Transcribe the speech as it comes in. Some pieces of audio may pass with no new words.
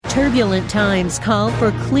Turbulent times call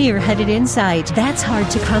for clear-headed insight. That's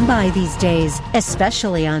hard to come by these days,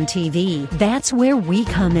 especially on TV. That's where we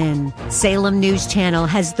come in. Salem News Channel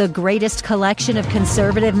has the greatest collection of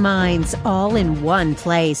conservative minds all in one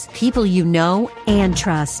place. People you know and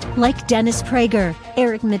trust, like Dennis Prager,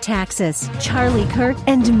 Eric Metaxas, Charlie Kirk,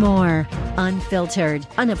 and more. Unfiltered,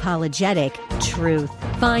 unapologetic truth.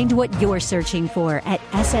 Find what you're searching for at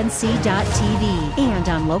snc.tv and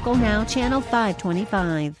on Local Now, Channel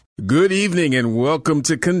 525. Good evening and welcome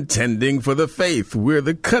to Contending for the Faith. We're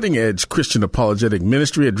the cutting-edge Christian apologetic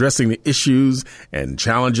ministry addressing the issues and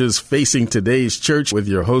challenges facing today's church with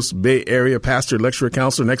your host, Bay Area pastor, lecturer,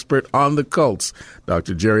 counselor, and expert on the cults,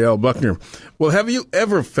 Dr. Jerry L. Buckner. Well, have you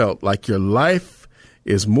ever felt like your life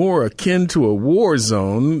is more akin to a war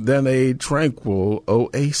zone than a tranquil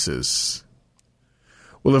oasis?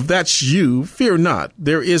 Well, if that's you, fear not.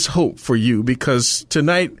 There is hope for you because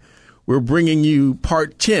tonight we're bringing you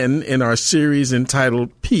part 10 in our series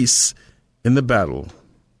entitled Peace in the Battle.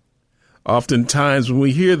 Oftentimes when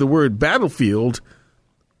we hear the word battlefield,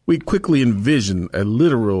 we quickly envision a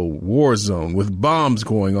literal war zone with bombs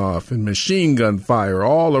going off and machine gun fire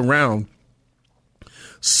all around,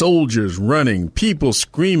 soldiers running, people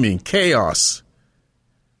screaming, chaos.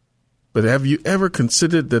 But have you ever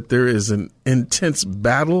considered that there is an intense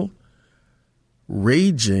battle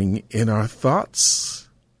raging in our thoughts?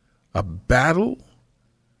 A battle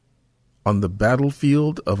on the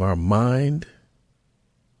battlefield of our mind?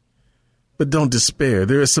 But don't despair.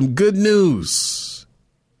 There is some good news.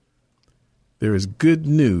 There is good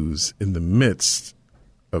news in the midst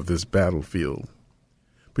of this battlefield.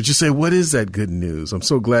 But you say, what is that good news? I'm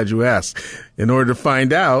so glad you asked. In order to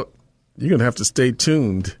find out, you're going to have to stay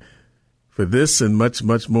tuned for this and much,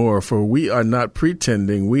 much more, for we are not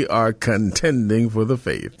pretending, we are contending for the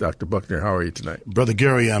faith. Dr. Buckner, how are you tonight? Brother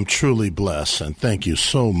Gary, I'm truly blessed, and thank you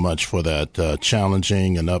so much for that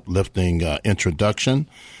challenging and uplifting introduction.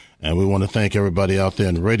 And we want to thank everybody out there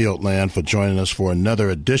in Radio Land for joining us for another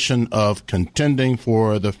edition of Contending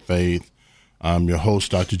for the Faith. I'm your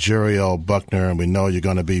host, Dr. Jerry L. Buckner, and we know you're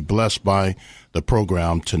going to be blessed by the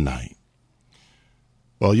program tonight.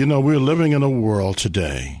 Well, you know, we're living in a world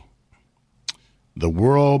today. The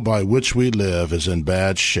world by which we live is in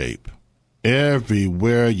bad shape.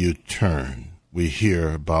 Everywhere you turn, we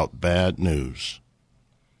hear about bad news.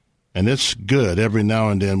 And it's good every now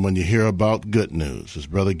and then when you hear about good news. As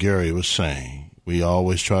Brother Gary was saying, we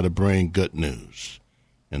always try to bring good news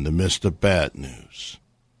in the midst of bad news.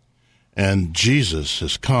 And Jesus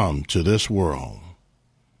has come to this world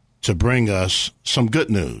to bring us some good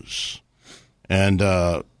news. And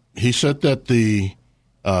he said that the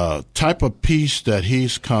type of peace that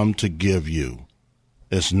he's come to give you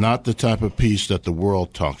is not the type of peace that the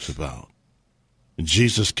world talks about.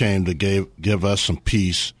 Jesus came to give us some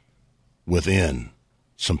peace within,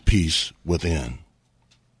 some peace within.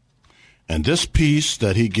 And this peace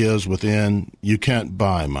that he gives within, you can't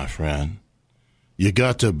buy, my friend. You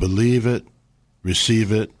got to believe it,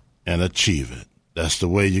 receive it, and achieve it. That's the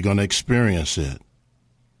way you're going to experience it.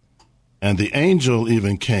 And the angel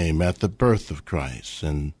even came at the birth of Christ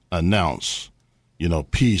and announced,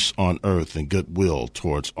 peace on earth and goodwill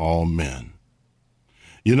towards all men.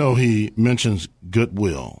 He mentions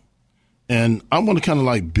goodwill. And I want to kind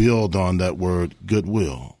of build on that word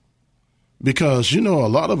goodwill. Because, a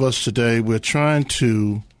lot of us today, we're trying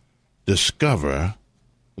to discover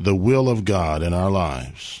the will of God in our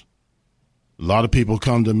lives. A lot of people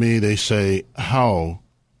come to me, they say, how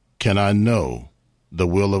can I know the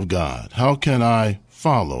will of God? How can I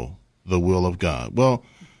follow the will of God? Well,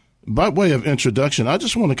 by way of introduction, I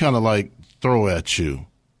just want to kind of throw at you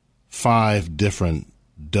 5 different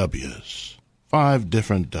W's. 5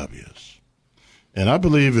 different W's. And I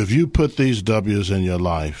believe if you put these W's in your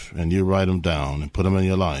life and you write them down and put them in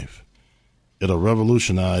your life, it'll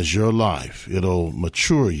revolutionize your life. It'll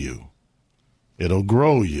mature you. It'll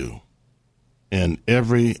grow you in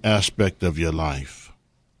every aspect of your life.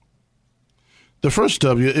 The first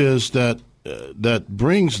W is that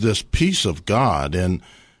brings this peace of God, and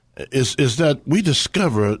is that we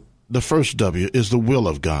discover the first W is the will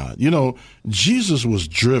of God. Jesus was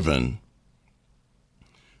driven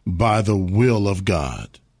by the will of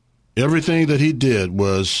God. Everything that he did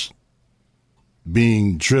was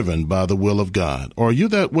being driven by the will of God. Are you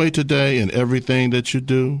that way today in everything that you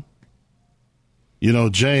do?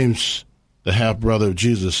 James, the half-brother of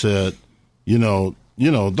Jesus, said,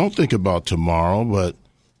 don't think about tomorrow, but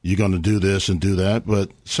you're going to do this and do that. But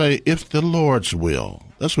say, if the Lord's will.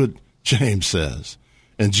 That's what James says.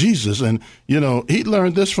 And Jesus, and, he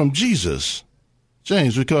learned this from Jesus,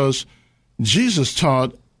 James, because Jesus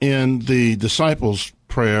taught in the disciples'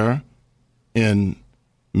 prayer in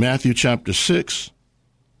Matthew chapter 6,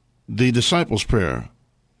 the disciples' prayer.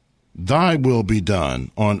 Thy will be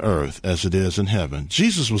done on earth as it is in heaven.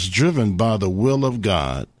 Jesus was driven by the will of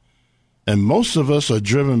God, and most of us are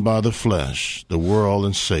driven by the flesh, the world,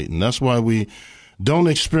 and Satan. That's why we don't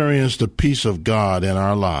experience the peace of God in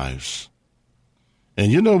our lives.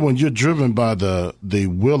 And you know, when you're driven by the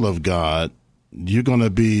will of God, you're going to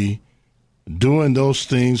be doing those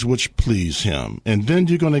things which please him. And then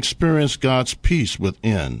you're going to experience God's peace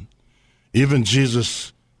within. Even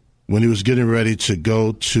Jesus, when he was getting ready to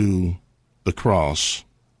go to the cross,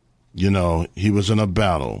 you know, he was in a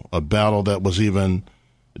battle that was even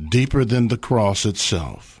deeper than the cross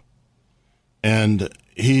itself. And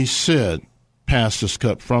he said, pass this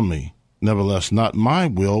cup from me. Nevertheless, not my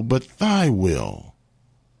will, but thy will.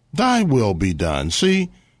 Thy will be done. See,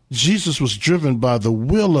 Jesus was driven by the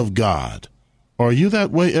will of God. Are you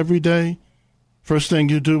that way every day? First thing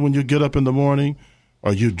you do when you get up in the morning,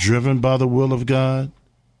 are you driven by the will of God?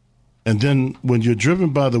 And then when you're driven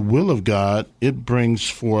by the will of God, it brings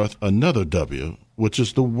forth another W, which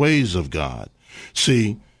is the ways of God.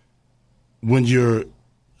 See, when you're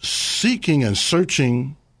seeking and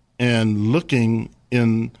searching and looking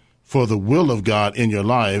in for the will of God in your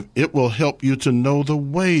life, it will help you to know the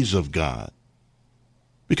ways of God.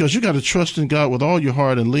 Because you got to trust in God with all your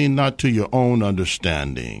heart and lean not to your own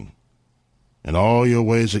understanding. In all your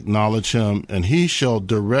ways acknowledge him, and he shall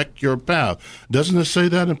direct your path. Doesn't it say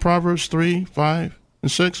that in Proverbs 3, 5, and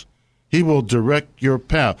 6? He will direct your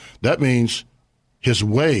path. That means his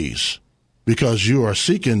ways, because you are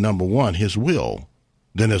seeking, number one, his will.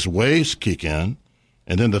 Then his ways kick in.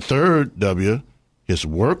 And then the third W, his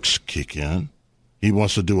works kick in. He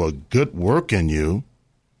wants to do a good work in you.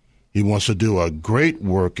 He wants to do a great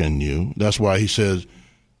work in you. That's why he says,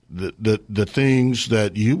 the things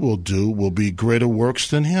that you will do will be greater works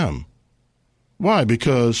than him. Why?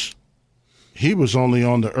 Because he was only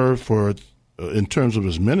on the earth for, in terms of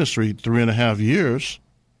his ministry, 3.5 years.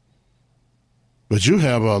 But you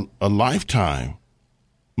have a lifetime,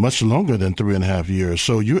 much longer than 3.5 years.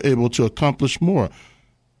 So you're able to accomplish more.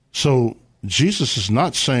 So Jesus is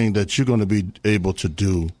not saying that you're going to be able to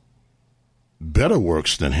do better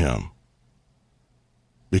works than him,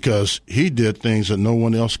 because he did things that no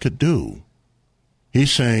one else could do.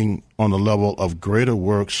 He's saying on a level of greater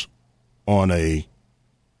works, on a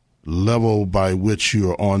level by which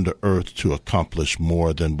you are on the earth to accomplish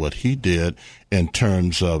more than what he did in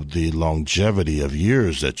terms of the longevity of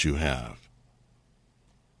years that you have.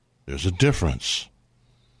 There's a difference.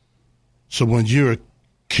 So when you're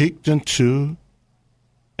kicked into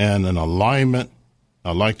and in alignment,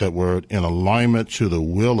 I like that word, in alignment to the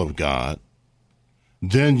will of God,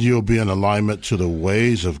 then you'll be in alignment to the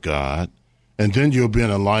ways of God, and then you'll be in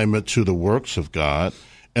alignment to the works of God,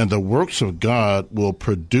 and the works of God will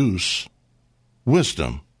produce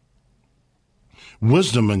wisdom.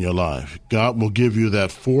 Wisdom in your life. God will give you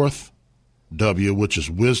that fourth W, which is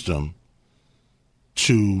wisdom,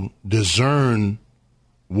 to discern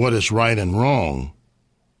what is right and wrong,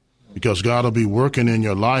 because God will be working in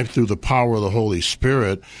your life through the power of the Holy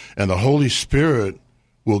Spirit, and the Holy Spirit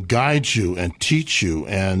will guide you and teach you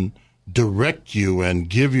and direct you and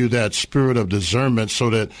give you that spirit of discernment, so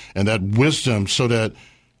that, and that wisdom, so that,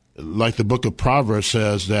 like the book of Proverbs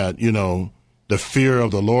says, that, you know, the fear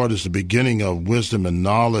of the Lord is the beginning of wisdom and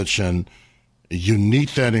knowledge, and you need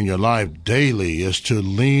that in your life daily, is to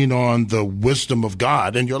lean on the wisdom of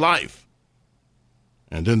God in your life.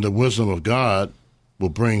 And then the wisdom of God will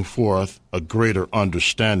bring forth a greater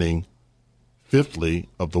understanding, fifthly,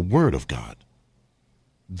 of the Word of God.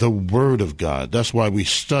 The Word of God. That's why we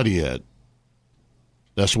study it.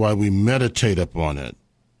 That's why we meditate upon it.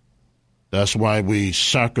 That's why we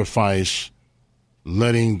sacrifice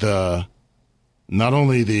letting not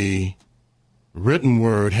only the written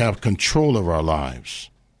Word have control of our lives,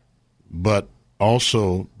 but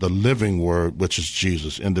also the living Word, which is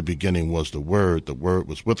Jesus. In the beginning was the Word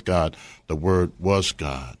was with God, the Word was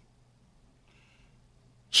God.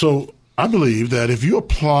 So I believe that if you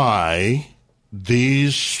apply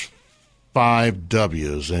these 5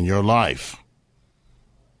 W's in your life,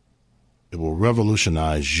 it will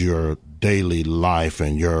revolutionize your daily life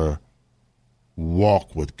and your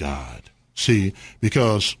walk with God. See,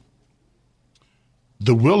 because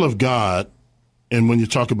the will of God, and when you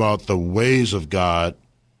talk about the ways of God,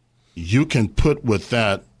 you can put with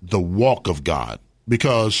that the walk of God,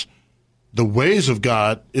 because the ways of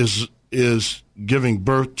God is giving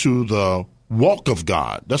birth to the walk of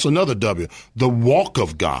God. That's another W, the walk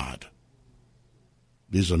of God.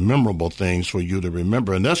 These are memorable things for you to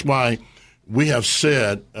remember. And that's why we have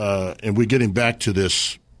said, and we're getting back to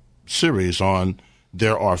this series on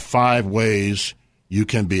there are 5 ways you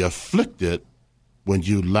can be afflicted when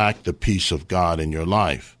you lack the peace of God in your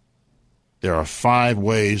life. There are 5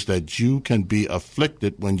 ways that you can be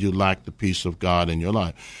afflicted when you lack the peace of God in your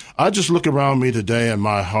life. I just look around me today and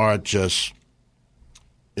my heart just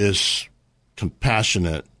is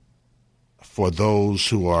compassionate for those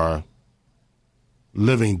who are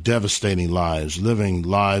living devastating lives, living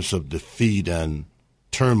lives of defeat and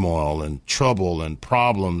turmoil and trouble and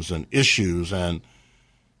problems and issues and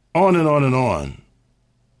on and on and on.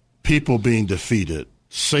 People being defeated,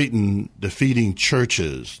 Satan defeating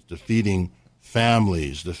churches, defeating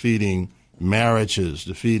families, defeating marriages,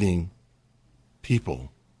 defeating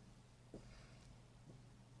people.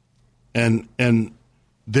 And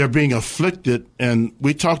they're being afflicted, and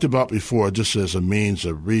we talked about before, just as a means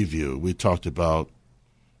of review, we talked about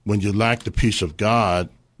when you lack the peace of God,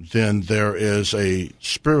 then there is a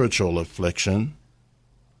spiritual affliction.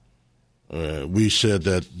 We said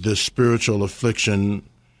that this spiritual affliction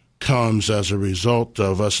comes as a result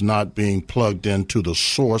of us not being plugged into the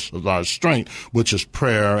source of our strength, which is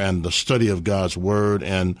prayer and the study of God's word.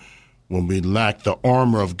 And when we lack the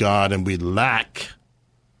armor of God and we lack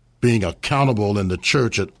being accountable in the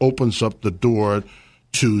church, it opens up the door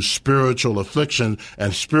to spiritual affliction.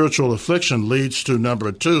 And spiritual affliction leads to,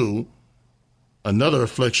 number 2, another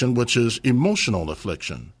affliction, which is emotional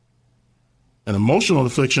affliction. And emotional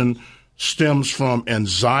affliction stems from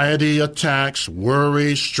anxiety attacks,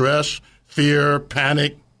 worry, stress, fear,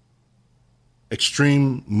 panic,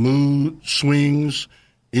 extreme mood swings,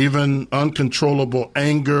 even uncontrollable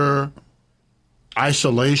anger,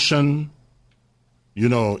 isolation,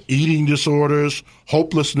 eating disorders,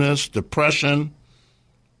 hopelessness, depression,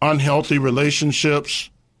 unhealthy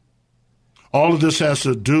relationships. All of this has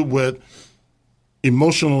to do with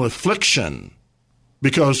emotional affliction,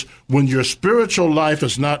 because when your spiritual life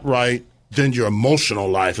is not right, then your emotional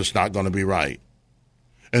life is not going to be right.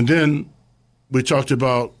 And then we talked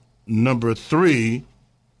about number 3,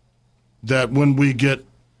 that when we get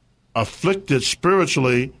afflicted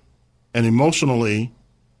spiritually and emotionally,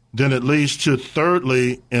 then it leads to,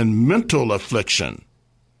 thirdly, in mental affliction,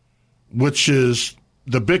 which is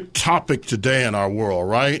the big topic today in our world,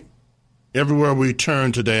 right? Everywhere we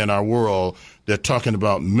turn today in our world, they're talking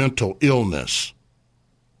about mental illness.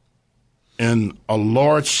 In a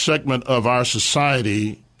large segment of our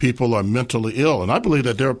society, people are mentally ill. And I believe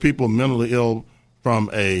that there are people mentally ill from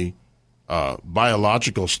a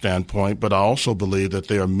biological standpoint, but I also believe that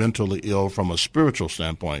they are mentally ill from a spiritual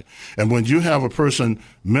standpoint. And when you have a person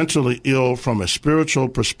mentally ill from a spiritual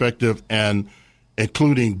perspective and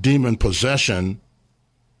including demon possession,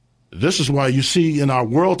 this is why you see in our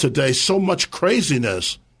world today so much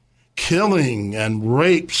craziness, killing and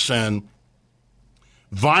rapes and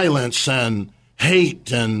violence and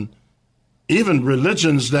hate, and even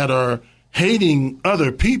religions that are hating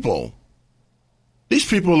other people. These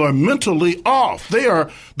people are mentally off.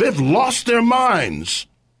 They've lost their minds.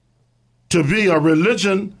 To be a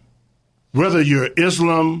religion, whether you're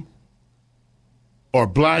Islam or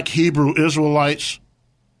Black Hebrew Israelites,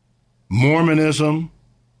 Mormonism,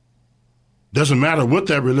 doesn't matter what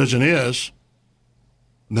that religion is,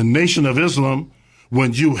 the Nation of Islam,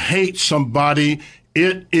 when you hate somebody,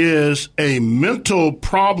 it is a mental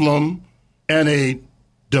problem and a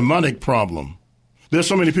demonic problem. There's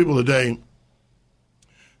so many people today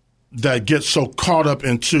that get so caught up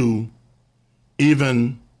into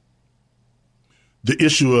even the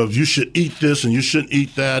issue of you should eat this and you shouldn't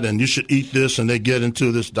eat that and you should eat this, and they get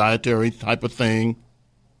into this dietary type of thing.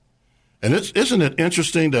 And isn't it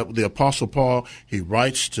interesting that the Apostle Paul, he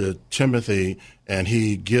writes to Timothy and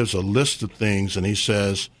he gives a list of things, and he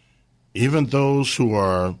says, even those who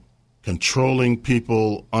are controlling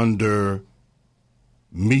people under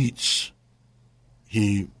meats,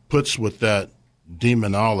 he puts with that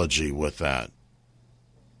demonology with that.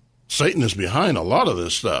 Satan is behind a lot of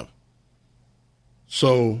this stuff.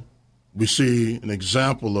 So we see an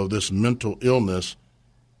example of this mental illness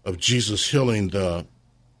of Jesus healing the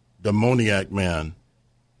demoniac man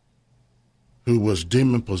who was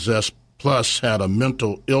demon-possessed plus had a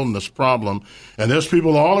mental illness problem. And there's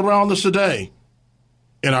people all around us today,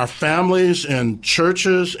 in our families, in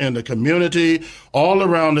churches, in the community, all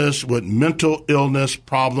around us with mental illness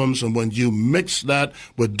problems. And when you mix that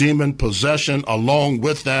with demon possession along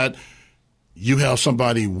with that, you have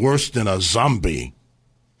somebody worse than a zombie,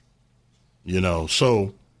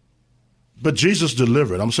 But Jesus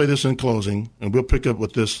delivered. I'm going to say this in closing, and we'll pick up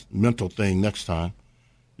with this mental thing next time.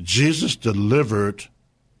 Jesus delivered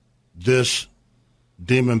this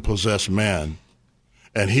demon-possessed man.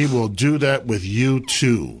 And he will do that with you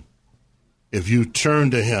too. If you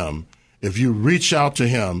turn to him, if you reach out to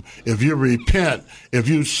him, if you repent, if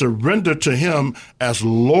you surrender to him as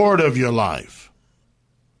Lord of your life,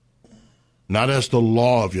 not as the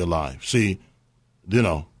law of your life. See,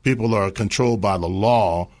 people are controlled by the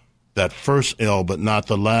law, that first L, but not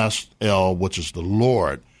the last L, which is the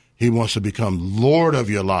Lord. He wants to become Lord of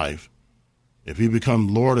your life. If he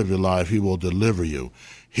becomes Lord of your life, he will deliver you.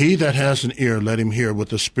 He that has an ear, let him hear what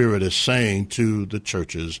the Spirit is saying to the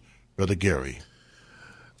churches. Brother Gary.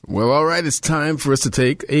 Well, all right, it's time for us to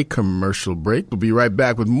take a commercial break. We'll be right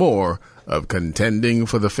back with more of Contending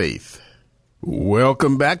for the Faith.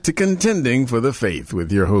 Welcome back to Contending for the Faith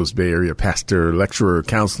with your host, Bay Area pastor, lecturer,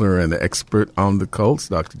 counselor, and expert on the cults,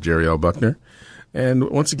 Dr. Jerry L. Buckner. And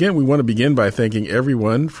once again, we want to begin by thanking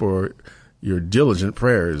everyone for your diligent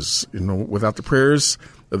prayers. Without the prayers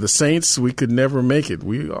of the saints, we could never make it.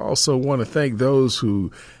 We also want to thank those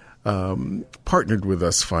who partnered with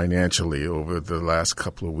us financially over the last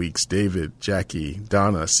couple of weeks. David, Jackie,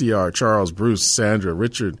 Donna, CR, Charles, Bruce, Sandra,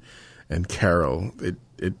 Richard, and Carol.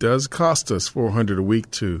 It does cost us $400 a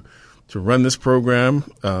week to run this program.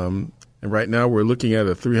 And right now we're looking at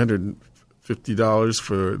a $350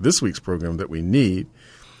 for this week's program that we need.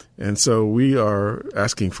 And so we are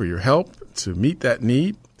asking for your help to meet that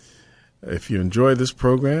need. If you enjoy this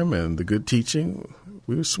program and the good teaching,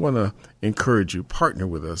 we just want to encourage you, partner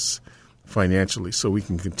with us financially so we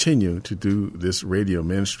can continue to do this radio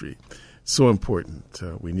ministry. So important.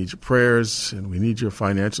 We need your prayers and we need your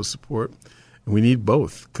financial support. And we need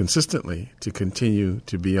both consistently to continue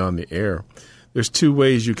to be on the air. There's two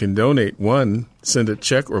ways you can donate. One, send a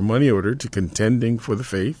check or money order to Contending for the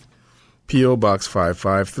Faith, P.O. Box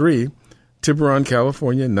 553, Tiburon,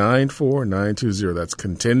 California, 94920. That's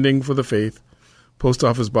Contending for the Faith, Post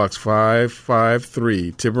Office Box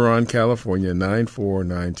 553, Tiburon, California,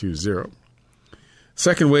 94920.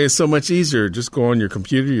 Second way is so much easier. Just go on your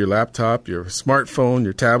computer, your laptop, your smartphone,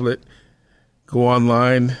 your tablet. Go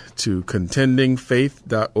online to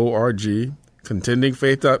contendingfaith.org,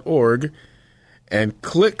 contendingfaith.org, and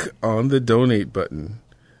click on the donate button.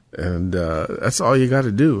 And that's all you got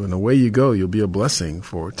to do. And away you go. You'll be a blessing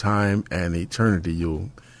for time and eternity.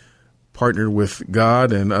 You'll partner with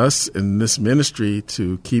God and us in this ministry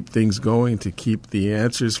to keep things going, to keep the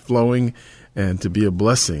answers flowing, and to be a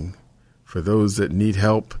blessing for those that need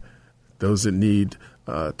help, those that need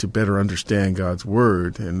to better understand God's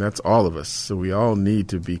Word, and that's all of us. So we all need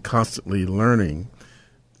to be constantly learning.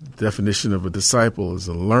 The definition of a disciple is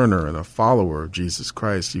a learner and a follower of Jesus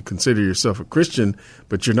Christ. You consider yourself a Christian,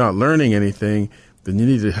 but you're not learning anything, then you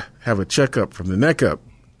need to have a checkup from the neck up,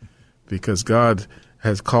 because God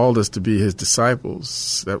has called us to be his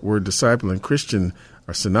disciples. That word disciple and Christian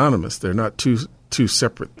are synonymous. They're not two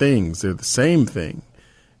separate things. They're the same thing.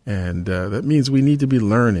 And that means we need to be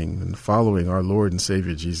learning and following our Lord and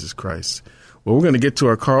Savior, Jesus Christ. Well, we're going to get to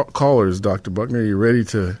our callers, Dr. Buckner. Are you ready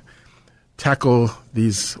to tackle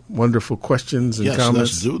these wonderful questions and comments? Yes,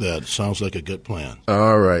 let's do that. Sounds like a good plan.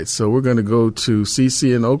 All right. So we're going to go to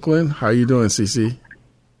CC in Oakland. How are you doing, CC?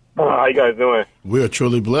 How you guys doing? We are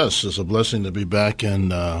truly blessed. It's a blessing to be back in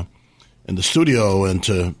the studio and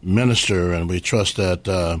to minister, and we trust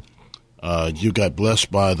that you got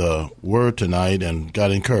blessed by the word tonight and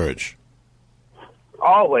got encouraged.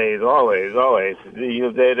 Always. That's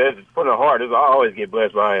from the heart. I always get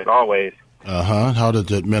blessed by it, always. How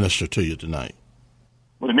did it minister to you tonight?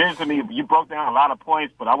 Well, it ministered to me. You broke down a lot of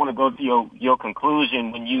points, but I want to go to your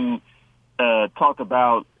conclusion when you talked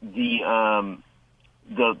about the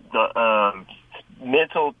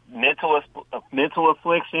mental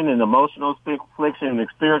affliction and emotional affliction and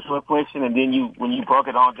spiritual affliction, and then when you broke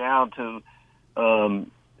it all down to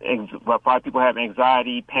why people have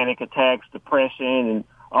anxiety, panic attacks, depression, and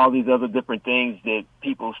all these other different things that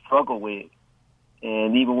people struggle with.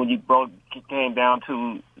 And even when you broke it down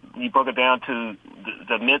to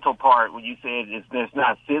the mental part, when you said it's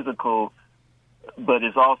not physical, but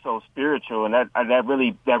it's also spiritual, and that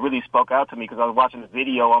really spoke out to me, because I was watching a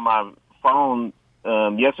video on my phone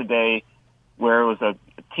yesterday where it was a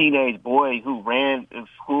teenage boy who ran to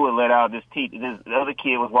school and let out this other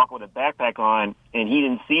kid was walking with a backpack on, and he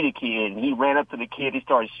didn't see the kid, and he ran up to the kid, he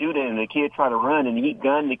started shooting, and the kid tried to run, and he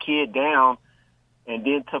gunned the kid down and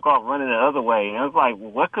then took off running the other way. And I was like,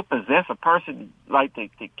 what could possess a person like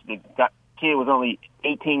the kid was only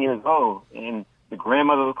 18 years old, and the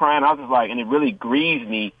grandmother was crying. I was just like, and it really grieves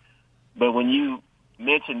me. But when you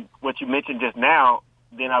mentioned what you mentioned just now,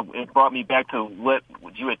 then it brought me back to what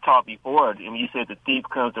you had taught before. And you said the thief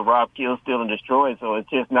comes to rob, kill, steal, and destroy. So it's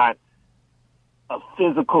just not a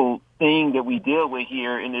physical thing that we deal with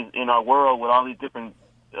here in our world with all these different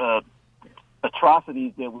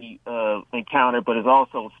atrocities that we encounter, but it's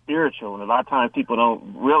also spiritual. And a lot of times people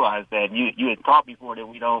don't realize that. You had taught before that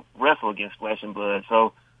we don't wrestle against flesh and blood.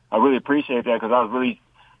 So I really appreciate that, because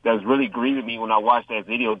that was really grieving me when I watched that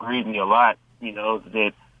video. It grieved me a lot,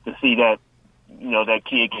 that to see that, that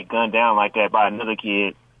kid get gunned down like that by another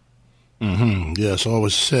kid. Mm-hmm. Yeah, it's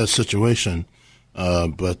always a sad situation,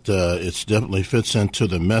 but it definitely fits into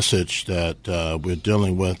the message that we're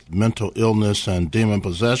dealing with mental illness and demon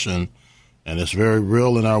possession, and it's very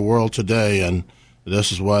real in our world today, and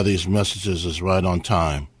this is why these messages is right on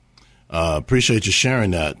time. Appreciate you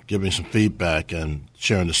sharing that, giving some feedback, and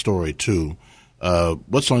sharing the story, too.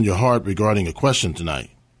 What's on your heart regarding a question tonight?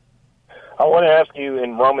 I want to ask you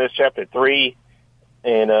in Romans chapter 3,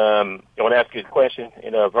 and I want to ask you a question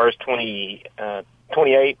in verse 28.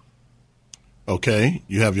 Okay.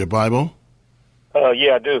 You have your Bible?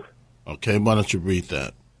 Yeah, I do. Okay. Why don't you read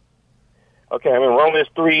that? Okay. I'm in Romans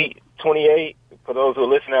 3:28. For those who are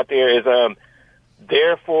listening out there, is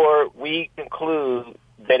therefore we conclude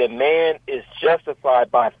that a man is justified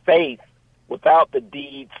by faith without the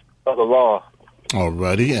deeds of the law. All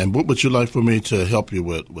righty. And what would you like for me to help you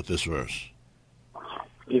with this verse?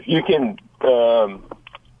 If you can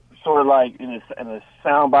sort of like in a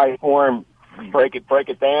soundbite form, break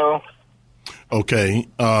it down. Okay.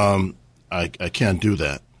 I can't do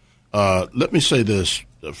that. Let me say this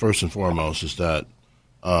first and foremost, is that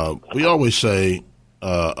we always say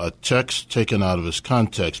a text taken out of its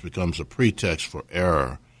context becomes a pretext for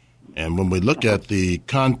error. And when we look at the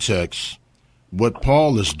context, what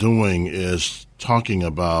Paul is doing is talking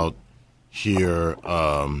about here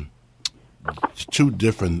two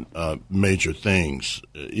different major things.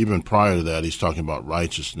 Even prior to that, he's talking about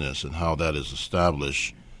righteousness and how that is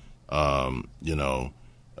established,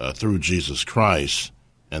 through Jesus Christ,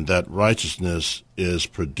 and that righteousness is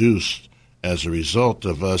produced as a result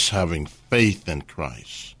of us having faith in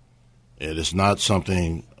Christ. It is not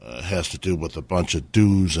something has to do with a bunch of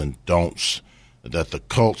do's and don'ts that the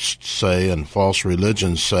cults say and false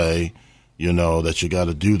religions say, that you got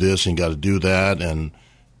to do this and got to do that.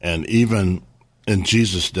 And even in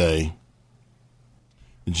Jesus' day,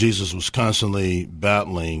 Jesus was constantly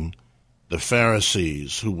battling the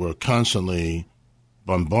Pharisees, who were constantly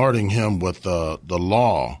bombarding him with the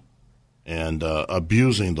law and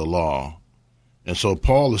abusing the law. And so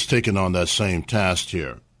Paul is taking on that same task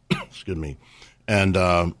here. Excuse me.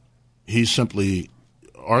 And he's simply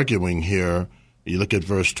arguing here. You look at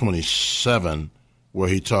verse 27, where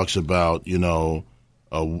he talks about,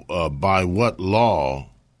 by what law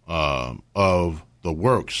of the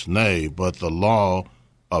works, nay, but the law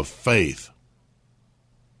of faith.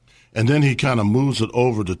 And then he kind of moves it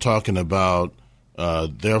over to talking about,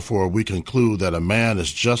 therefore we conclude that a man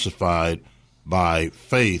is justified by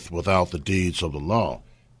faith without the deeds of the law.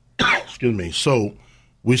 Excuse me. So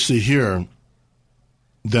we see here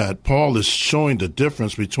that Paul is showing the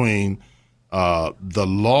difference between the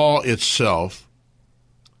law itself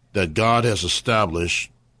that God has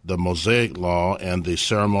established, the Mosaic law and the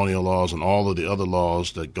ceremonial laws and all of the other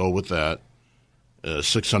laws that go with that,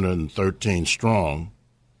 613 strong.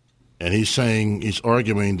 And he's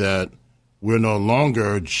arguing that we're no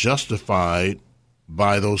longer justified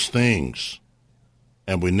by those things.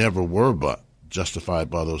 And we never were justified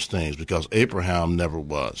by those things, because Abraham never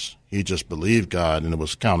was. He just believed God, and it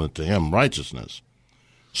was counted to him righteousness.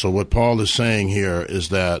 So what Paul is saying here is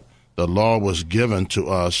that the law was given to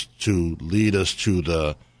us to lead us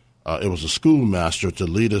to it was a schoolmaster to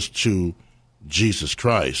lead us to Jesus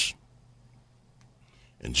Christ.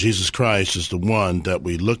 And Jesus Christ is the one that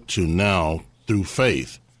we look to now through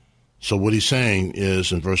faith. So what he's saying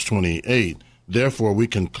is in verse 28, therefore we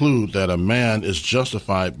conclude that a man is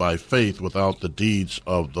justified by faith without the deeds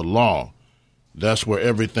of the law. That's where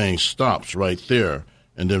everything stops right there.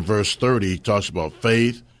 And then verse 30 talks about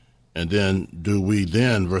faith. And then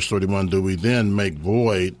verse 31, do we then make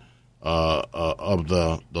void of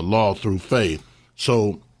the law through faith?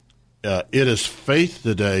 So it is faith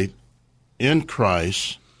today in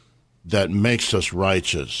Christ that makes us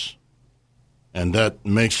righteous, and that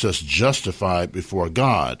makes us justified before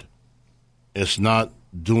God. It's not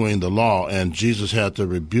doing the law. And Jesus had to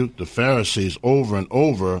rebuke the Pharisees over and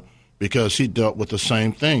over because he dealt with the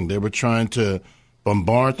same thing. They were trying to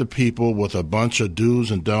bombard the people with a bunch of do's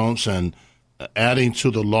and don'ts and adding to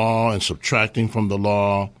the law and subtracting from the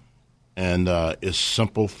law. And it's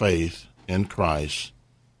simple faith in Christ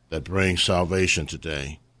that brings salvation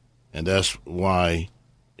today. And that's why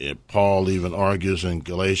Paul even argues in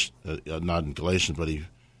Galatians, not in Galatians, but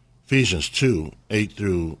Ephesians 2, 8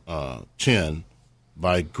 through 10,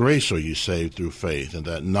 by grace are you saved through faith, and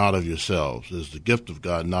that not of yourselves. It is the gift of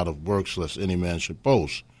God, not of works, lest any man should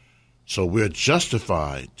boast. So we're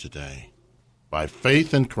justified today by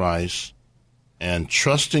faith in Christ and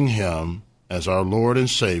trusting him as our Lord and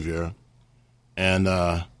Savior. And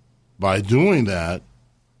by doing that,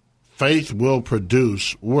 faith will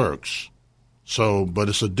produce works. So, but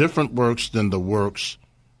it's a different works than the works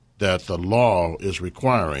that the law is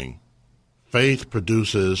requiring. Faith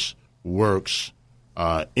produces works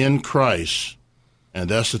in Christ, and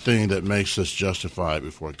that's the thing that makes us justified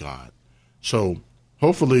before God. So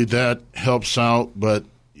hopefully that helps out, but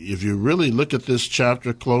if you really look at this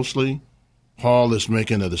chapter closely, Paul is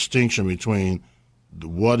making a distinction between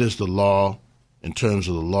what is the law in terms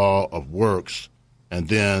of the law of works and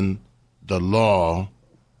then the law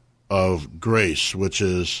of grace, which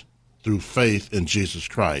is through faith in Jesus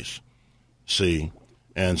Christ. See,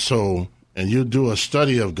 and so, and you do a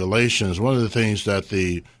study of Galatians, one of the things that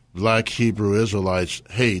the black Hebrew Israelites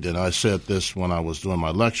hate, and I said this when I was doing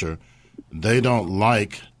my lecture, they don't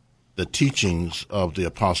like the teachings of the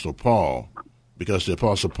Apostle Paul, because the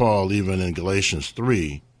Apostle Paul, even in Galatians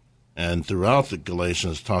 3 and throughout the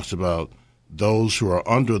Galatians, talks about those who are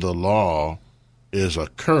under the law is a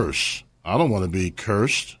curse. I don't want to be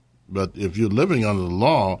cursed, but if you're living under the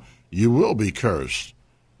law, you will be cursed,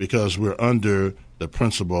 because we're under the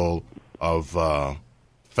principle of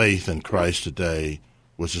faith in Christ today,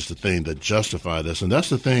 which is the thing that justified us. And that's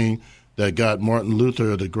the thing that got Martin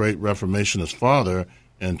Luther, the great Reformationist father,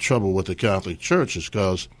 in trouble with the Catholic Church, is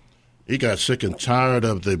because he got sick and tired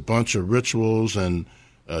of the bunch of rituals and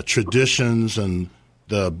traditions and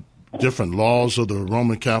the different laws of the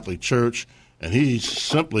Roman Catholic Church, and he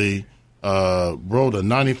simply wrote a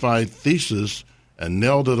 95 thesis and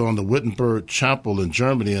nailed it on the Wittenberg Chapel in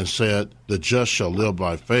Germany and said, the just shall live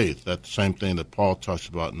by faith. That's the same thing that Paul talks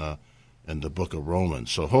about in the book of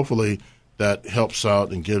Romans. So hopefully that helps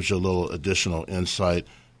out and gives you a little additional insight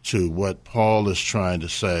to what Paul is trying to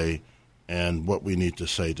say and what we need to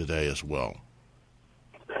say today as well.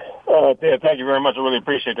 Thank you very much. I really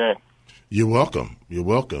appreciate that. You're welcome. You're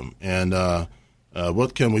welcome. And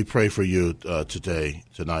what can we pray for you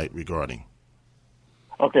tonight regarding?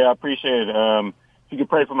 Okay, I appreciate it. If you could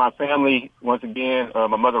pray for my family once again,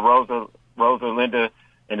 my mother Rosa Linda,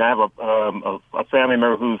 and I have a family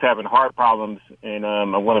member who's having heart problems, and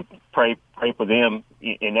I want to pray for them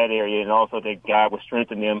in that area, and also that God would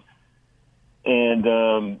strengthen them. And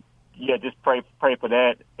just pray for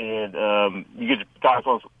that, and you guys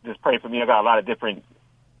just pray for me. I got a lot of different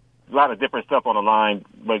stuff on the line,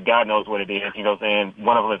 but God knows what it is. You know what I'm saying?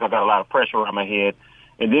 One of them is I got a lot of pressure on my head.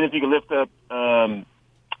 And then if you could lift up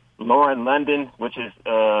Lauren London, which is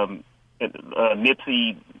Nipsey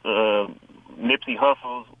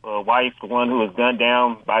Hussle's wife, the one who was gunned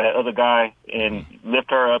down by that other guy, and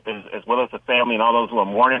lift her up as well as the family and all those who are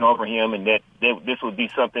mourning over him, and that this would be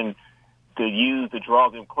something to use to draw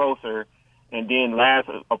them closer. And then last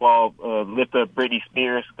of all, lift up Britney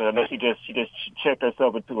Spears, because I know she just checked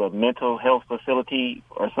herself into a mental health facility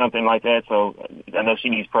or something like that, so I know she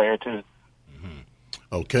needs prayer too.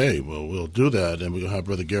 Okay, well, we'll do that, and we're going to have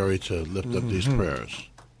Brother Gary to lift up these prayers.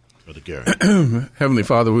 Brother Gary. Heavenly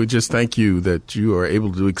Father, we just thank you that you are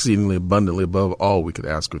able to do exceedingly abundantly above all we could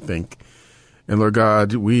ask or think. And Lord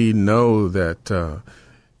God, we know that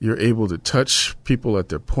you're able to touch people at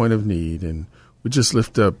their point of need, and we just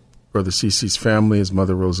lift up Brother Cece's family, his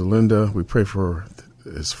mother Rosalinda. We pray for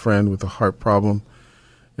his friend with a heart problem.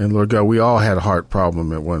 And Lord God, we all had a heart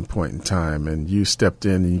problem at one point in time, and you stepped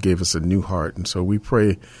in and you gave us a new heart. And so we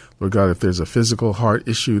pray, Lord God, if there's a physical heart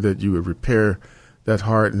issue, that you would repair that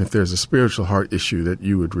heart. And if there's a spiritual heart issue, that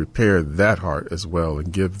you would repair that heart as well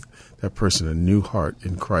and give that person a new heart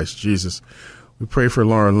in Christ Jesus. We pray for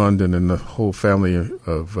Lauren London and the whole family of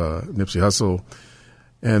Nipsey Hussle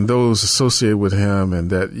and those associated with him,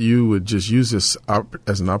 and that you would just use this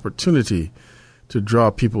as an opportunity to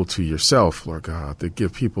draw people to yourself, Lord God, to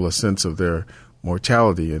give people a sense of their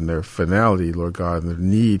mortality and their finality, Lord God, and their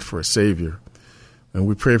need for a Savior. And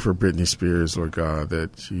we pray for Britney Spears, Lord God,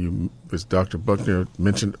 that you, as Dr. Buckner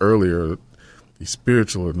mentioned earlier, the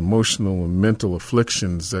spiritual and emotional and mental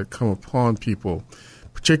afflictions that come upon people,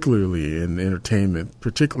 particularly in entertainment,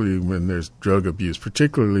 particularly when there's drug abuse,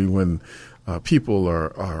 particularly when people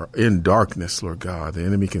are in darkness, Lord God. The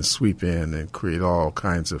enemy can sweep in and create all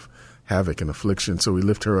kinds of havoc and affliction. So we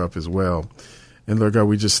lift her up as well. And Lord God,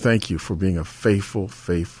 we just thank you for being a faithful,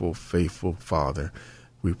 faithful, faithful Father.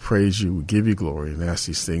 We praise you, we give you glory, and ask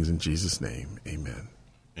these things in Jesus' name. Amen.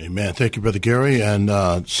 Amen. Thank you, Brother Gary. And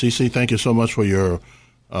Cece, thank you so much for your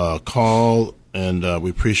call, and we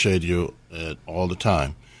appreciate you all the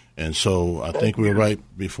time. And so I think we're right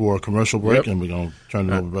before a commercial break, and we're going to turn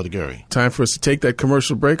it over to Brother Gary. Time for us to take that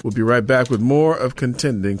commercial break. We'll be right back with more of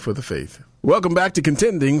Contending for the Faith. Welcome back to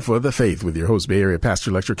Contending for the Faith with your host, Bay Area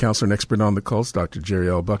pastor, lecturer, counselor, and expert on the cults, Dr. Jerry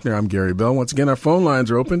L. Buckner. I'm Gary Bell. Once again, our phone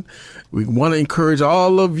lines are open. We want to encourage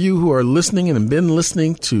all of you who are listening and have been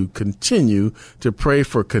listening to continue to pray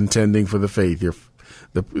for Contending for the Faith.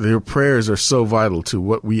 Your prayers are so vital to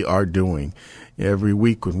what we are doing. Every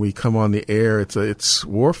week when we come on the air, it's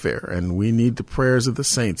warfare, and we need the prayers of the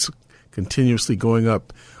saints continuously going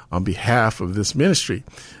up on behalf of this ministry.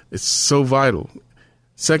 It's so vital.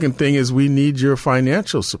 Second thing is we need your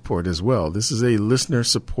financial support as well. This is a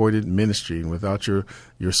listener-supported ministry, and without your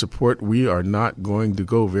support, we are not going to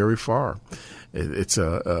go very far. It's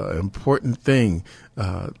an important thing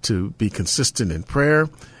to be consistent in prayer.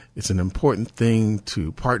 It's an important thing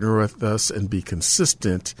to partner with us and be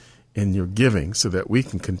consistent in your giving so that we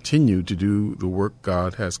can continue to do the work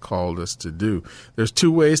God has called us to do. There's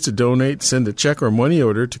two ways to donate. Send a check or money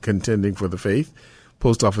order to Contending for the Faith,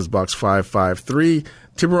 Post Office Box 553,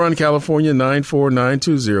 Tiburon, California,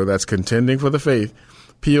 94920. That's Contending for the Faith,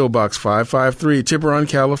 P.O. Box 553, Tiburon,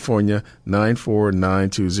 California,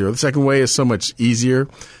 94920. The second way is so much easier.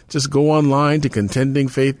 Just go online to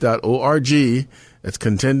contendingfaith.org. That's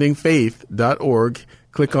contendingfaith.org.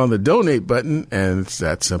 Click on the donate button, and it's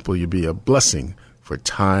that simple. You'll be a blessing for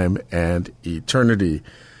time and eternity.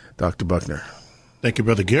 Dr. Buckner. Thank you,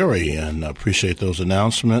 Brother Gary, and I appreciate those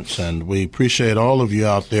announcements. And we appreciate all of you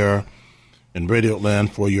out there in Radio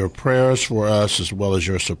Land for your prayers for us as well as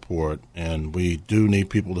your support. And we do need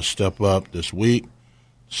people to step up this week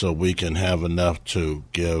so we can have enough to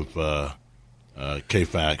give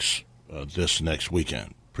KFAX this next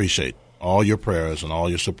weekend. Appreciate all your prayers and all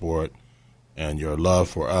your support and your love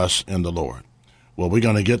for us and the Lord. Well, we're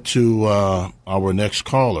going to get to our next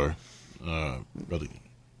caller. Brother.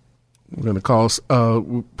 We're going to call.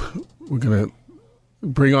 We're going to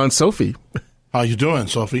bring on Sophie. How you doing,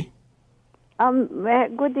 Sophie?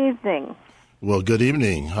 Good evening. Well, good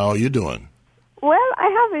evening. How are you doing? Well,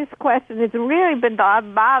 I have this question. It's really been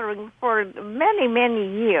bothering for many,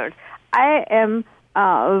 many years. I am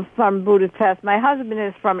from Budapest. My husband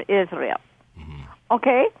is from Israel. Mm-hmm.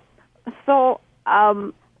 Okay? So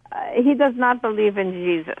he does not believe in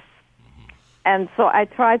Jesus. Mm-hmm. And so I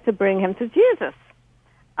tried to bring him to Jesus.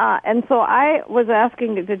 And so I was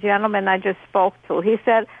asking the gentleman I just spoke to. He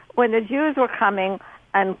said when the Jews were coming,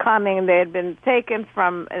 they had been taken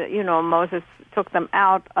from, Moses took them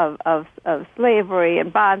out of slavery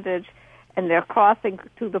and bondage, and they're crossing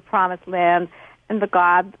to the promised land, and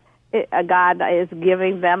God is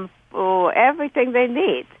giving them everything they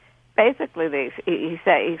need. Basically, he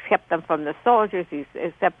said he's kept them from the soldiers, he's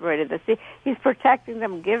separated the sea, he's protecting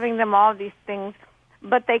them, giving them all these things,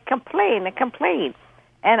 but they complain and complain.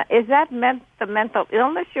 And is that the mental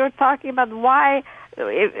illness you're talking about? Why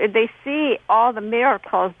if they see all the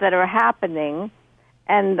miracles that are happening,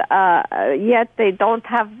 and yet they don't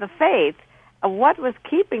have the faith? What was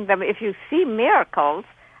keeping them? If you see miracles,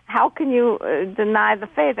 how can you deny the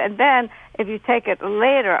faith? And then if you take it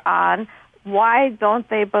later on, why don't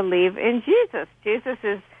they believe in Jesus? Jesus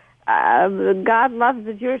is God loves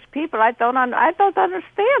the Jewish people. I don't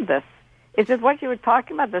understand this. Is it what you were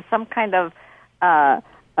talking about? There's some kind of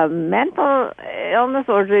a mental illness,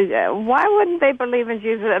 or why wouldn't they believe in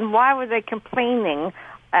Jesus, and why were they complaining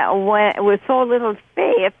with so little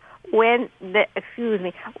faith when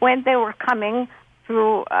they were coming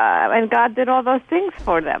through, and God did all those things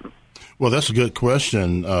for them? Well, that's a good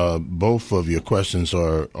question. Both of your questions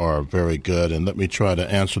are very good, and let me try to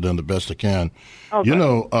answer them the best I can.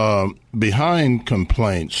 Okay. Behind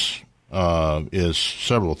complaints is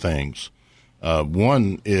several things.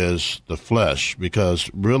 One is the flesh,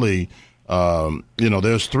 because really,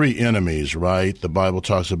 there's three enemies, right? The Bible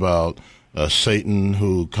talks about Satan,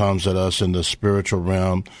 who comes at us in the spiritual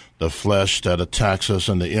realm, the flesh that attacks us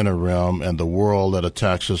in the inner realm, and the world that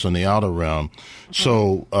attacks us in the outer realm. Mm-hmm.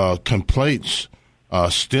 So complaints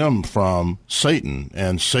stem from Satan,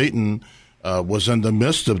 and Satan was in the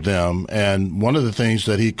midst of them, and one of the things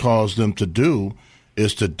that he caused them to do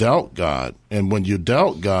is to doubt God. And when you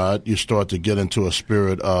doubt God, you start to get into a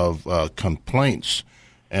spirit of complaints.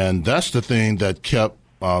 And that's the thing that kept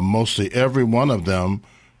mostly every one of them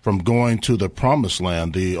from going to the promised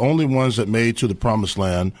land. The only ones that made to the promised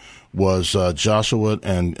land was Joshua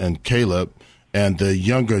and Caleb and the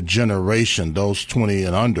younger generation, those 20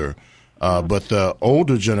 and under. But the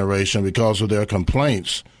older generation, because of their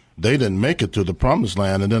complaints, they didn't make it to the promised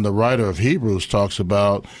land. And then the writer of Hebrews talks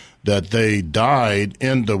about that they died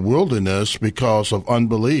in the wilderness because of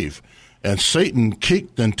unbelief. And Satan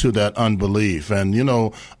kicked into that unbelief. And, you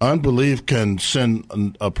know, unbelief can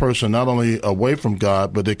send a person not only away from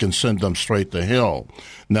God, but it can send them straight to hell.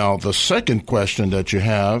 Now, the second question that you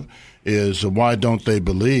have is, why don't they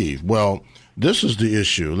believe? Well, this is the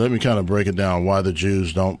issue. Let me kind of break it down why the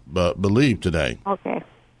Jews don't believe today. Okay.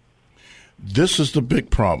 This is the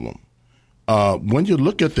big problem. When you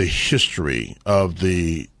look at the history of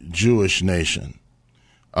the Jewish nation,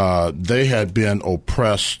 they had been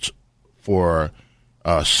oppressed for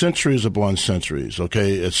centuries upon centuries,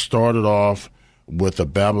 okay? It started off with the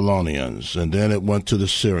Babylonians, and then it went to the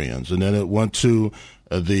Syrians, and then it went to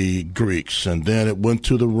the Greeks, and then it went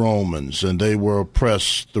to the Romans, and they were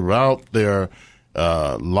oppressed throughout their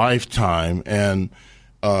lifetime. And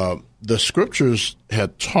the scriptures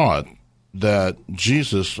had taught that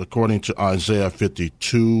Jesus, according to Isaiah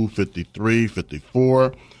 52, 53,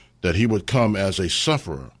 54, that he would come as a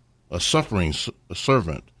sufferer, a suffering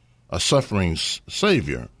servant, a suffering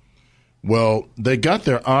Savior. Well, they got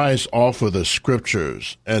their eyes off of the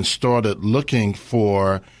scriptures and started looking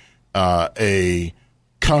for a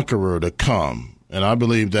conqueror to come. And I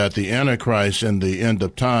believe that the Antichrist in the end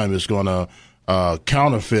of time is going to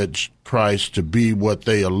counterfeit Christ to be what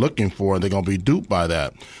they are looking for, and they're going to be duped by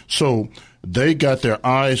that. So they got their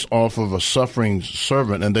eyes off of a suffering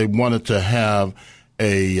servant, and they wanted to have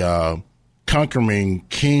a conquering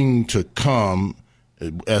king to come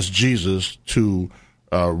as Jesus to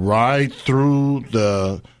ride through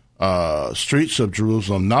the streets of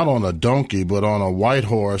Jerusalem, not on a donkey, but on a white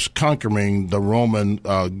horse, conquering the Roman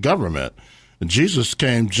government. Jesus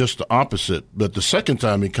came just the opposite, but the second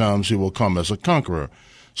time he comes, he will come as a conqueror.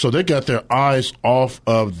 So they got their eyes off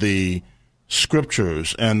of the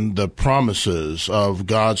scriptures and the promises of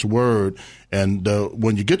God's word. And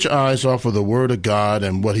when you get your eyes off of the word of God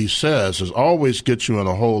and what he says, it always gets you in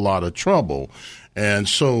a whole lot of trouble. And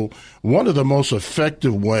so one of the most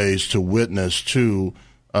effective ways to witness to,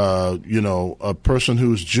 a person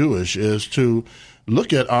who's Jewish is to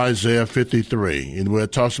look at Isaiah 53, where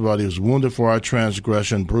it talks about he was wounded for our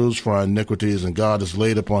transgression, bruised for our iniquities, and God has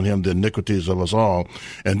laid upon him the iniquities of us all.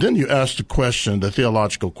 And then you ask the question, the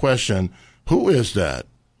theological question, who is that?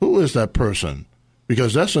 Who is that person?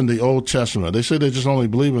 Because that's in the Old Testament. They say they just only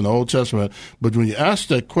believe in the Old Testament. But when you ask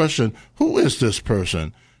that question, who is this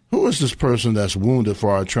person? Who is this person that's wounded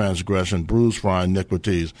for our transgression, bruised for our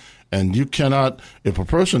iniquities? And you cannot, if a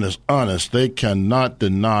person is honest, they cannot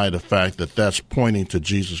deny the fact that that's pointing to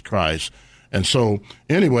Jesus Christ. And so,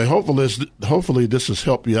 anyway, hopefully this has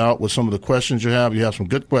helped you out with some of the questions you have. You have some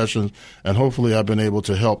good questions, and hopefully I've been able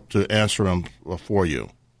to help to answer them for you.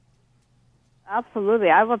 Absolutely.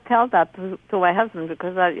 I will tell that to my husband,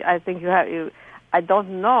 because I think I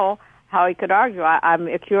don't know how he could argue. I'm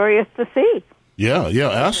curious to see. Yeah.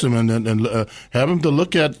 Ask him and have him to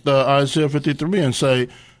look at Isaiah 53 and say,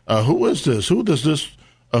 who is this? Who does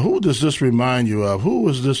this remind you of? Who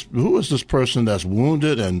is this person that's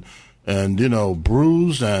wounded and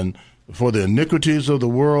bruised and for the iniquities of the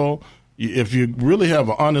world? If you really have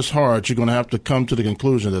an honest heart, you're going to have to come to the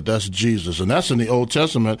conclusion that that's Jesus. And that's in the Old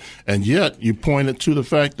Testament. And yet you pointed to the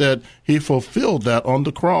fact that he fulfilled that on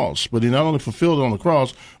the cross. But he not only fulfilled it on the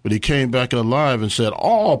cross, but he came back alive and said,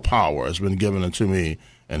 all power has been given unto me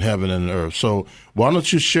in heaven and earth. So why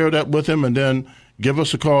don't you share that with him and then give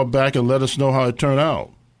us a call back and let us know how it turned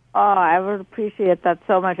out. Oh, I would appreciate that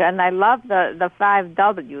so much. And I love the 5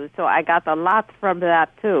 W's, so I got a lot from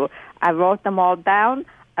that, too. I wrote them all down.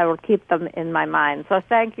 I will keep them in my mind. So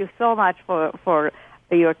thank you so much for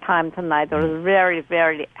your time tonight. It was very,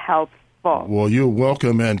 very helpful. Well, you're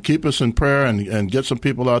welcome, and keep us in prayer and get some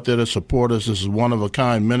people out there to support us. This is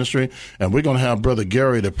one-of-a-kind ministry, and we're going to have Brother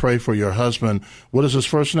Gary to pray for your husband. What is his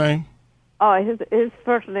first name? Oh, his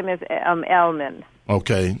first name is Elman.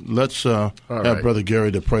 Okay, let's have Brother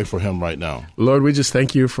Gary to pray for him right now. Lord, we just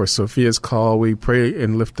thank you for Sophia's call. We pray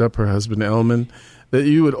and lift up her husband, Elman, that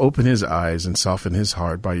you would open his eyes and soften his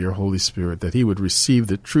heart by your Holy Spirit, that he would receive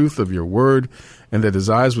the truth of your word, and that his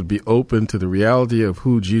eyes would be open to the reality of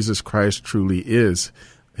who Jesus Christ truly is,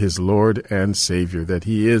 his Lord and Savior, that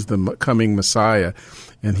he is the coming Messiah,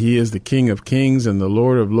 and he is the King of Kings and the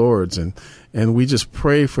Lord of Lords. And we just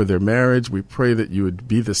pray for their marriage. We pray that you would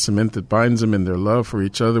be the cement that binds them in their love for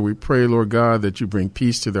each other. We pray, Lord God, that you bring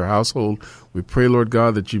peace to their household. We pray, Lord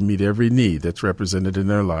God, that you meet every need that's represented in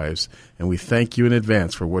their lives. And we thank you in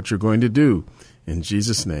advance for what you're going to do. In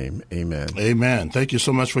Jesus' name, amen. Amen. Thank you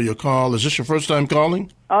so much for your call. Is this your first time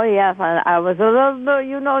calling? Oh, yes. I was a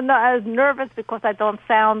little, I was nervous because I don't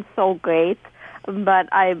sound so great. But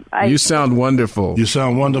You sound wonderful. You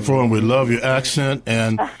sound wonderful, and we love your accent.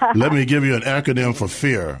 And let me give you an acronym for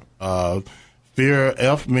FEAR. Fear,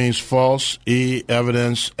 F means false, E,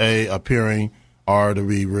 evidence, A, appearing, R to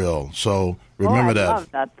be real. So remember I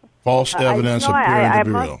love that. False evidence appearing to be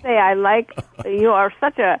real. I must say, I like, you are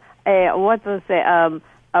such a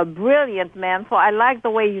brilliant man, so I like the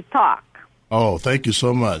way you talk. Oh, thank you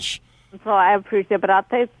so much. So I appreciate it, but I'll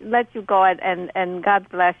let you go, and God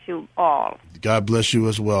bless you all. God bless you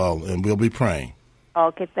as well, and we'll be praying.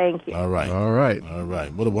 Okay, thank you. All right. All right. All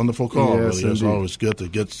right. What a wonderful call. Yes, really. It's indeed. always good to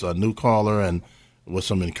get a new caller and with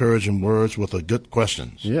some encouraging words with a good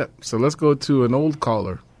questions. Yeah. So let's go to an old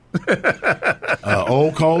caller.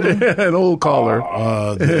 Old caller? An old caller.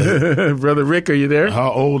 Brother Rick, are you there?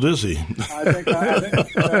 How old is he?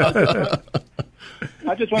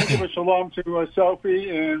 I just want to give a shalom to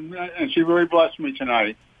Sophie, and she really blessed me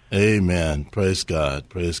tonight. Amen. Praise God.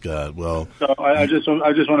 Praise God. Well, so I just want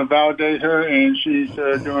to validate her, and she's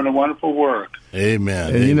doing a wonderful work.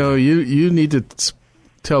 Amen. And you need to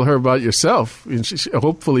tell her about yourself. And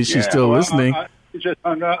hopefully she's still listening. I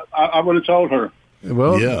would have told her.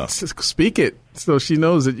 Well, speak it so she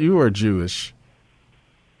knows that you are Jewish.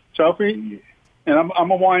 Sophie, and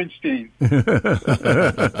I'm a Weinstein.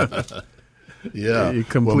 Yeah. You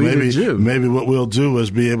completely Jew. Maybe what we'll do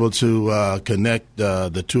is be able to connect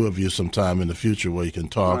the two of you sometime in the future where you can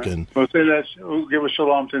talk. Right. And we'll say that. We'll give a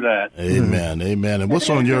shalom to that. Amen. Mm-hmm. Amen. And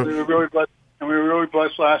what's on your... We were really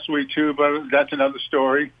blessed last week, too, but that's another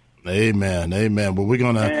story. Amen. Amen. Well, we're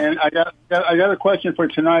going to... And I got a question for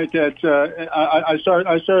tonight that I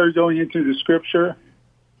started going into the scripture,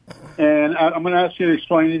 and I'm going to ask you to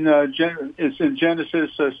explain. It's in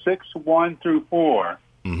Genesis 6:1-4.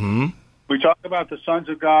 Mm-hmm. We talk about the sons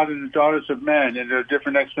of God and the daughters of men, and there are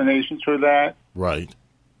different explanations for that. Right.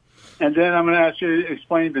 And then I'm going to ask you to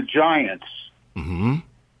explain the giants. Mm-hmm.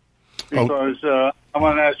 Because I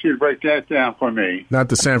want to ask you to break that down for me. Not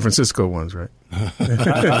the San Francisco ones, right? This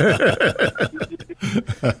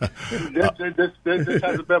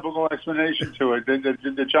has a biblical explanation to it.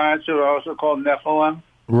 The giants are also called Nephilim.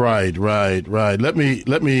 Right. Let me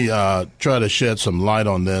try to shed some light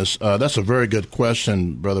on this. That's a very good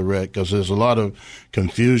question, Brother Rick, because there's a lot of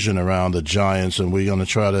confusion around the giants, and we're going to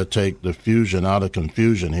try to take the fusion out of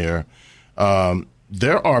confusion here.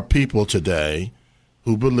 There are people today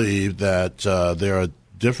who believe that there are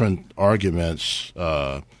different arguments,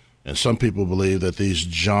 and some people believe that these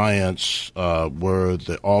giants were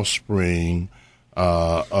the offspring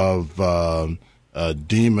of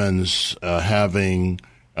demons having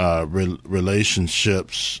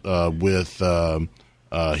relationships with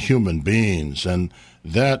human beings. And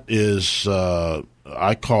that is,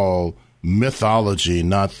 I call mythology,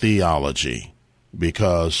 not theology,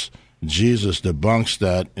 because Jesus debunks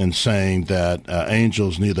that in saying that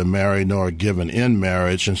angels neither marry nor are given in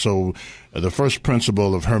marriage. And so the first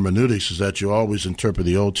principle of hermeneutics is that you always interpret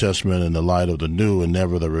the Old Testament in the light of the New and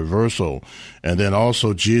never the reversal. And then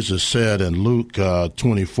also Jesus said in Luke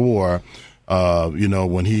 24,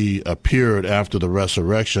 when he appeared after the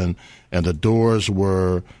resurrection and the doors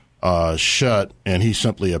were shut and he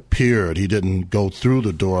simply appeared. He didn't go through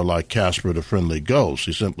the door like Casper the Friendly Ghost.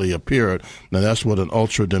 He simply appeared. Now, that's what an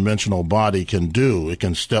ultra-dimensional body can do. It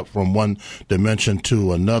can step from one dimension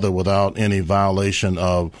to another without any violation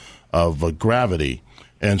of gravity.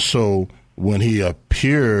 And so when he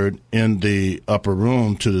appeared in the upper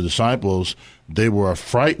room to the disciples, they were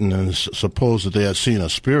frightened and supposed that they had seen a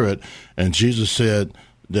spirit. And Jesus said,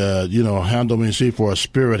 handle me and see, for a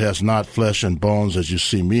spirit has not flesh and bones as you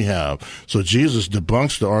see me have. So Jesus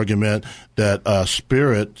debunks the argument that a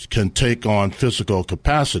spirit can take on physical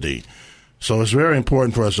capacity. So it's very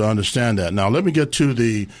important for us to understand that. Now, let me get to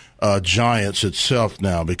the giants itself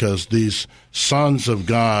now, because these sons of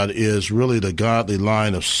God is really the godly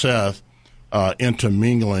line of Seth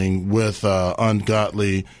intermingling with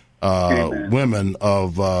ungodly women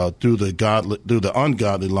through the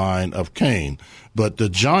ungodly line of Cain. But the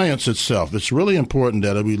giants itself, it's really important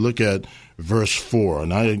that we look at verse 4.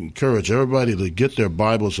 And I encourage everybody to get their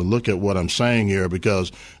Bibles and look at what I'm saying here,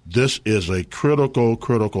 because this is a critical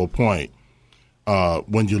point.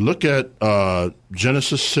 When you look at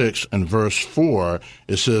Genesis 6 and verse 4,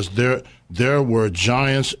 it says, there were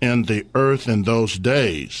giants in the earth in those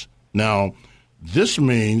days. Now, this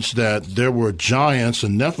means that there were giants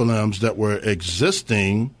and Nephilims that were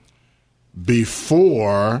existing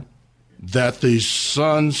before that the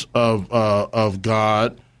sons of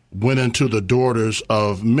God went into the daughters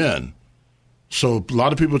of men. So a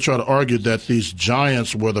lot of people try to argue that these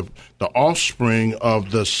giants were the offspring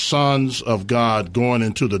of the sons of God going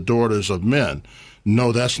into the daughters of men.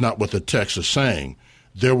 No, that's not what the text is saying.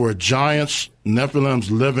 There were giants, Nephilims,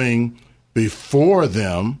 living before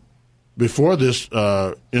them, before this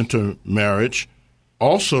intermarriage,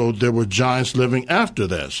 also there were giants living after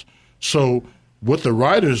this. So what the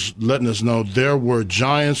writer's letting us know, there were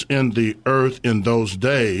giants in the earth in those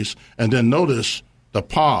days. And then notice the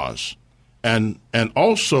pause. And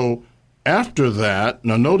also after that,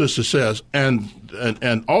 now notice it says,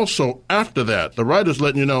 and also after that, the writer's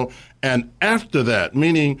letting you know, and after that,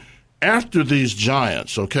 meaning after these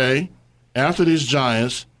giants, okay? After these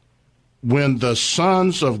giants, when the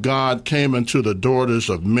sons of God came into the daughters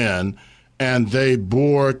of men, and they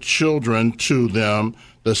bore children to them,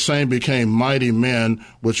 the same became mighty men,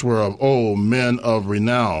 which were of old, men of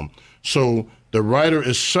renown. So the writer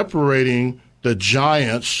is separating the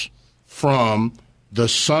giants from the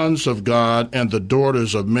sons of God and the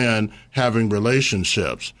daughters of men having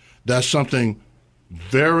relationships. That's something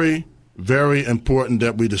very, very important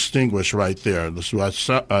that we distinguish right there.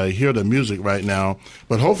 I hear the music right now,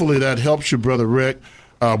 but hopefully that helps you, Brother Rick.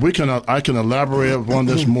 I can elaborate on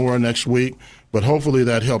this more next week, but hopefully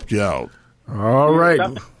that helped you out. All right.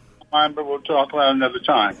 But we'll talk about it another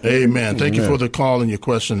time. Amen. Thank you for the call and your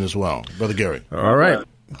question as well, Brother Gary. All right.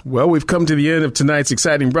 Well, we've come to the end of tonight's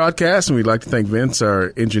exciting broadcast, and we'd like to thank Vince,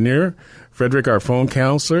 our engineer, Frederick, our phone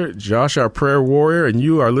counselor, Josh, our prayer warrior, and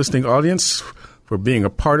you, our listening audience, for being a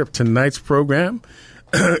part of tonight's program.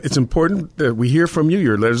 It's important that we hear from you.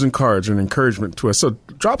 Your letters and cards are an encouragement to us. So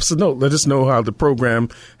drop us a note. Let us know how the program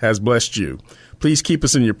has blessed you. Please keep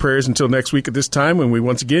us in your prayers until next week at this time, when we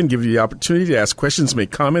once again give you the opportunity to ask questions,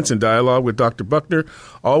 make comments, and dialogue with Dr. Buckner,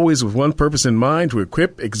 always with one purpose in mind: to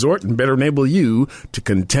equip, exhort, and better enable you to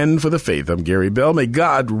contend for the faith. I'm Gary Bell. May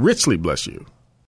God richly bless you.